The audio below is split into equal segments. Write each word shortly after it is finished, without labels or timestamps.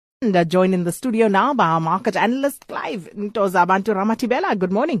And joined in the studio now by our market analyst, Clive Ramathibela.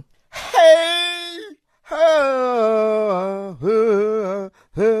 Good morning. Hey,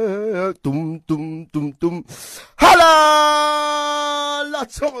 dum dum dum dum. Hello,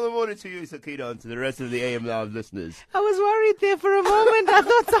 lots of the morning to you, Sakina, and to the rest of the AM Live listeners. I was worried there for a moment. I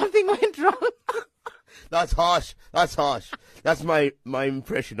thought something went wrong. That's harsh. That's harsh. That's my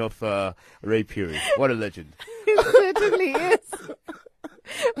impression of Ray Puri. What a legend. It certainly is.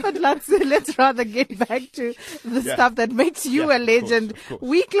 But let's rather get back to the stuff that makes you a legend. Of course.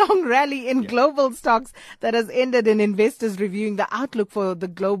 Week-long rally in global stocks that has ended in investors reviewing the outlook for the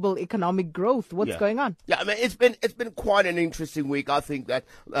global economic growth. What's going on? Yeah, I mean, it's been quite an interesting week. I think that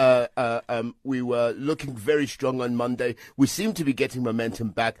we were looking very strong on Monday. We seem to be getting momentum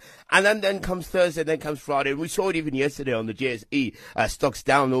back. And then comes Thursday, then comes Friday. And we saw it even yesterday on the JSE. Stocks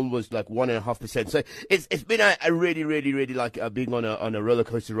down almost like 1.5%. So it's been a really, really, really like being on a roller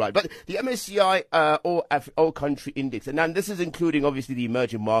coaster ride. But the MSCI all country index, and then this is including obviously the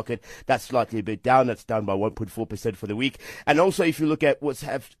emerging market, that's slightly a bit down. That's down by 1.4% for the week. And also, if you look at what's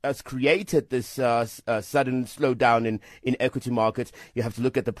has created this sudden slowdown in equity markets, you have to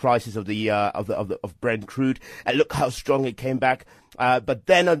look at the prices of of Brent crude, and look how strong it came back. But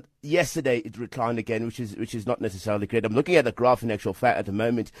then yesterday it declined again, which is not necessarily great. I'm looking at the graph in actual fact at the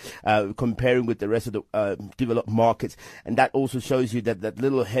moment, comparing with the rest of the developed markets, and that also shows you that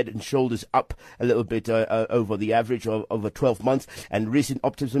little head and shoulders up a little bit over the average of over 12 months, and recent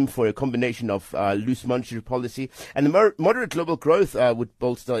optimism for a combination of loose monetary policy and the moderate global growth would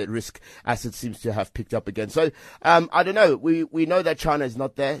bolster risk assets seems to have picked up again. So I don't know. We know that China is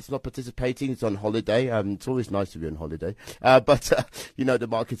not there. It's not participating. It's on holiday. It's always nice to be on holiday, but the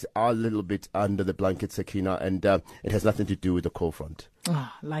markets are a little bit under the blanket, Sakina, and it has nothing to do with the cold front.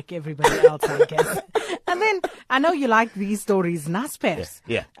 Oh, like everybody else, I guess. And then, I know you like these stories, Naspers.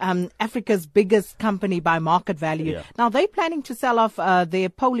 Yeah. Africa's biggest company by market value. Yeah. Now, they're planning to sell off their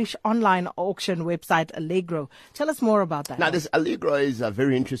Polish online auction website, Allegro. Tell us more about that. Now, this Allegro is a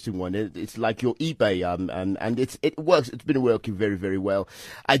very interesting one. It's like your eBay, and it works. It's been working very, very well.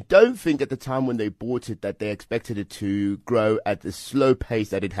 I don't think at the time when they bought it that they expected it to grow at the slow pace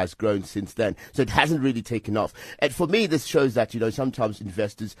that it has grown since then. So it hasn't really taken off. And for me, this shows that, sometimes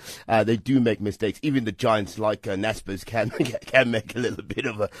investors, they do make mistakes. Even the giants like Naspers can make a little bit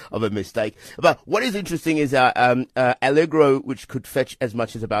of a mistake. But what is interesting is Allegro, which could fetch as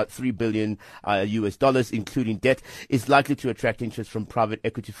much as about $3 billion US dollars, including debt, is likely to attract interest from private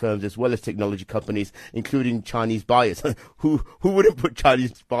equity firms as well as technology companies, including Chinese buyers. Who wouldn't put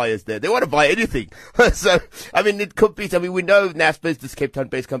Chinese buyers there? They want to buy anything. So, I mean, it competes. I mean, we know Naspers, this Cape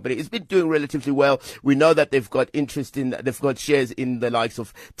Town-based company, it's been doing relatively well. We know that they've got they've got shares in the likes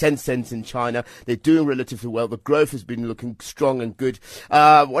of Tencent in China. They're doing relatively well. The growth has been looking strong and good.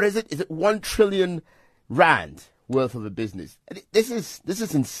 What is it? Is it 1 trillion rand worth of a business? This is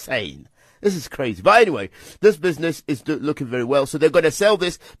insane. This is crazy. But anyway, this business is looking very well. So they're going to sell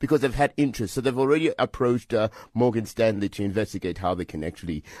this because they've had interest. So they've already approached Morgan Stanley to investigate how they can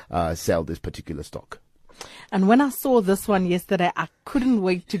actually sell this particular stock. And when I saw this one yesterday, I couldn't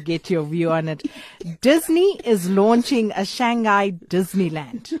wait to get your view on it. Disney is launching a Shanghai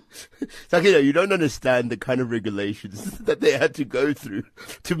Disneyland. Sakina, you don't understand the kind of regulations that they had to go through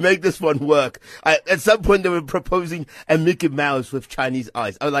to make this one work. At some point, they were proposing a Mickey Mouse with Chinese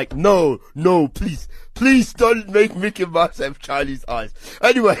eyes. I was like, no, please don't make Mickey Mouse have Chinese eyes.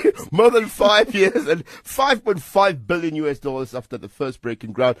 Anyway, more than 5 years and $5.5 billion US dollars after the first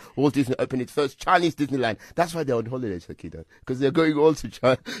breaking ground, Walt Disney opened its first Chinese Disneyland. That's why they're on holiday, Sakina, because they're going all to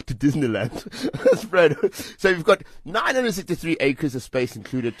Disneyland. Spread. So you've got 963 acres of space,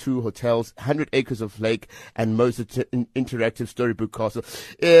 included 2 hotels, 100 acres of lake, and most of interactive storybook castle.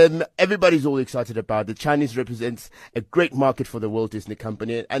 Everybody's all excited about it. Chinese represents a great market for the Walt Disney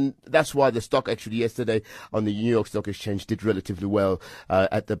Company, and that's why the stock actually yesterday on the New York Stock Exchange did relatively well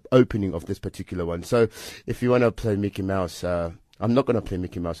at the opening of this particular one. So if you want to play Mickey Mouse, I'm not going to play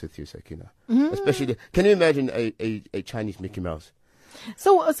Mickey Mouse with you, Sakina. Especially, can you imagine a Chinese Mickey Mouse?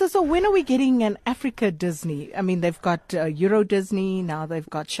 So when are we getting an Africa Disney? I mean, they've got Euro Disney, now they've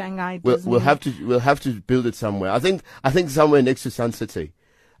got Shanghai Disney. We'll have to build it somewhere. I think somewhere next to Sun City.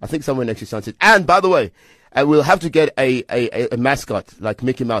 And by the way, we'll have to get a mascot like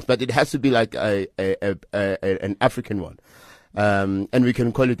Mickey Mouse, but it has to be like an African one, and we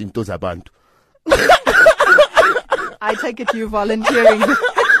can call it Ntoza Bantu. I take it you volunteering.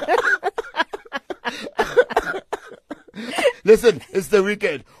 Listen, it's the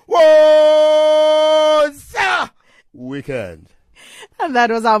weekend. Whoa, weekend. And that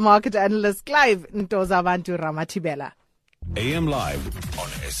was our market analyst, Clive Ramathibela. AM Live on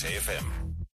SAFM.